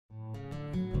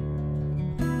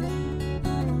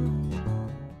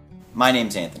My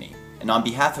name's Anthony, and on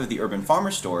behalf of the Urban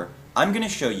Farmer Store, I'm going to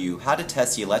show you how to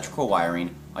test the electrical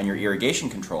wiring on your irrigation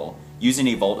control using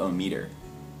a Volt Ohm meter.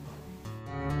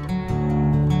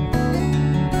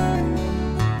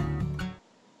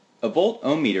 A Volt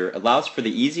Ohm meter allows for the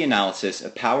easy analysis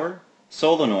of power,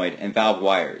 solenoid, and valve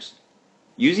wires.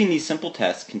 Using these simple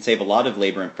tests can save a lot of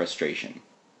labor and frustration.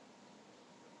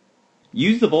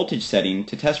 Use the voltage setting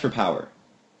to test for power.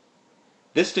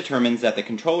 This determines that the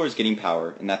controller is getting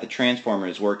power and that the transformer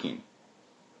is working.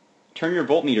 Turn your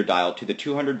voltmeter dial to the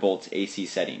 200 volts AC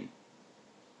setting.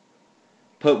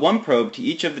 Put one probe to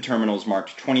each of the terminals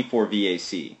marked 24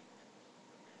 VAC.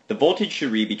 The voltage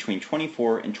should read between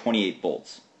 24 and 28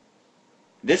 volts.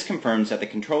 This confirms that the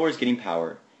controller is getting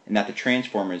power and that the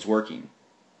transformer is working.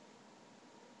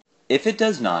 If it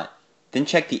does not, then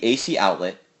check the AC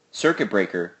outlet, circuit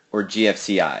breaker, or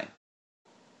GFCI.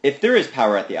 If there is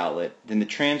power at the outlet, then the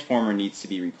transformer needs to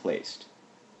be replaced.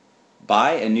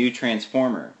 Buy a new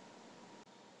transformer.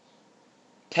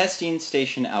 Testing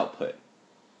station output.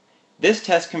 This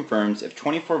test confirms if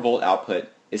 24 volt output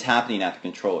is happening at the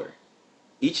controller.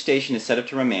 Each station is set up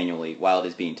to run manually while it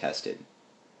is being tested.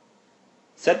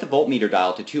 Set the voltmeter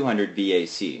dial to 200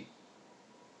 VAC.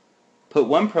 Put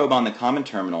one probe on the common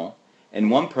terminal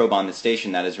and one probe on the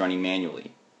station that is running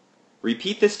manually.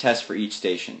 Repeat this test for each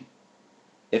station.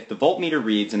 If the voltmeter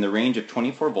reads in the range of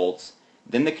 24 volts,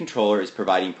 then the controller is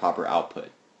providing proper output.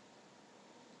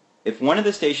 If one of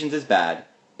the stations is bad,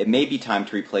 it may be time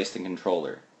to replace the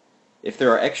controller. If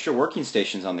there are extra working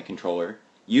stations on the controller,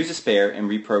 use a spare and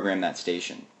reprogram that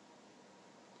station.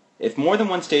 If more than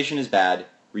one station is bad,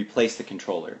 replace the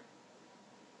controller.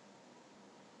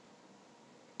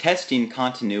 Testing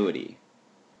continuity.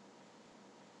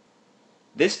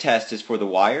 This test is for the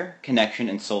wire, connection,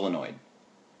 and solenoid.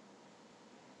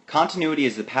 Continuity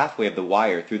is the pathway of the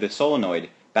wire through the solenoid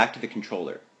back to the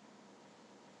controller.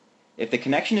 If the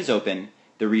connection is open,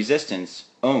 the resistance,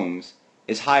 ohms,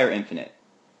 is high or infinite.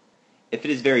 If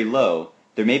it is very low,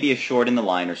 there may be a short in the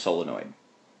line or solenoid.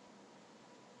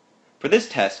 For this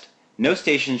test, no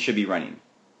stations should be running.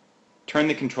 Turn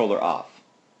the controller off.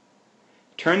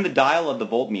 Turn the dial of the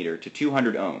voltmeter to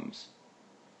 200 ohms.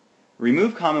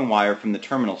 Remove common wire from the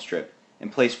terminal strip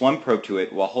and place one probe to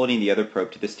it while holding the other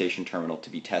probe to the station terminal to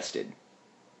be tested.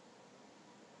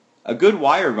 A good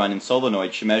wire run in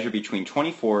solenoid should measure between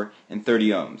 24 and 30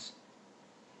 ohms.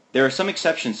 There are some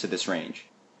exceptions to this range.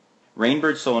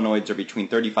 Rainbird solenoids are between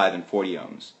 35 and 40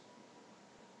 ohms.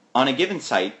 On a given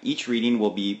site, each reading will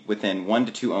be within 1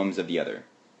 to 2 ohms of the other.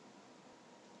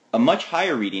 A much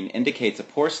higher reading indicates a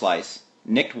poor slice,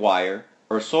 nicked wire,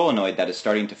 or solenoid that is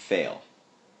starting to fail.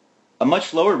 A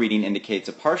much lower reading indicates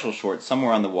a partial short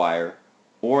somewhere on the wire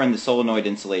or in the solenoid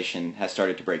insulation has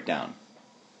started to break down.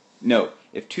 Note,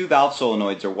 if two valve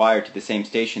solenoids are wired to the same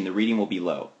station, the reading will be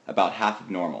low, about half of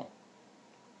normal.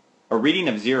 A reading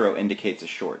of 0 indicates a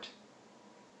short.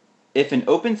 If an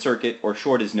open circuit or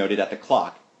short is noted at the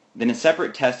clock, then a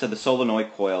separate test of the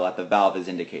solenoid coil at the valve is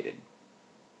indicated.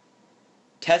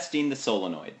 Testing the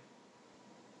solenoid.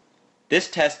 This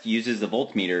test uses the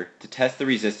voltmeter to test the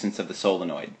resistance of the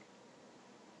solenoid.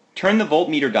 Turn the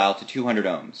voltmeter dial to 200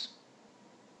 ohms.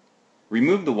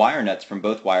 Remove the wire nuts from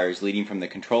both wires leading from the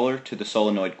controller to the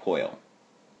solenoid coil.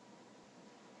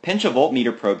 Pinch a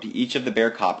voltmeter probe to each of the bare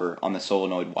copper on the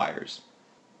solenoid wires.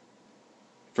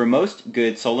 For most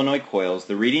good solenoid coils,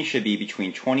 the reading should be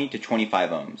between 20 to 25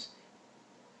 ohms.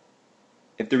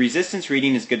 If the resistance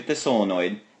reading is good at the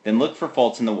solenoid, then look for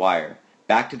faults in the wire,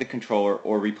 back to the controller,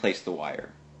 or replace the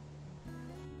wire.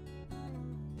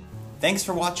 Thanks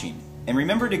for watching, and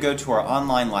remember to go to our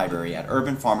online library at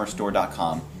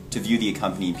urbanfarmerstore.com to view the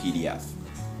accompanying PDF.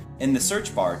 In the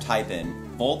search bar, type in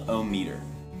Volt Ohm Meter.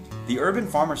 The Urban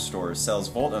Farmer Store sells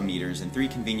Volt Ohm meters in 3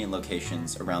 convenient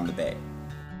locations around the Bay.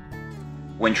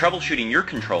 When troubleshooting your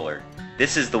controller,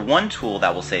 this is the one tool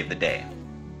that will save the day.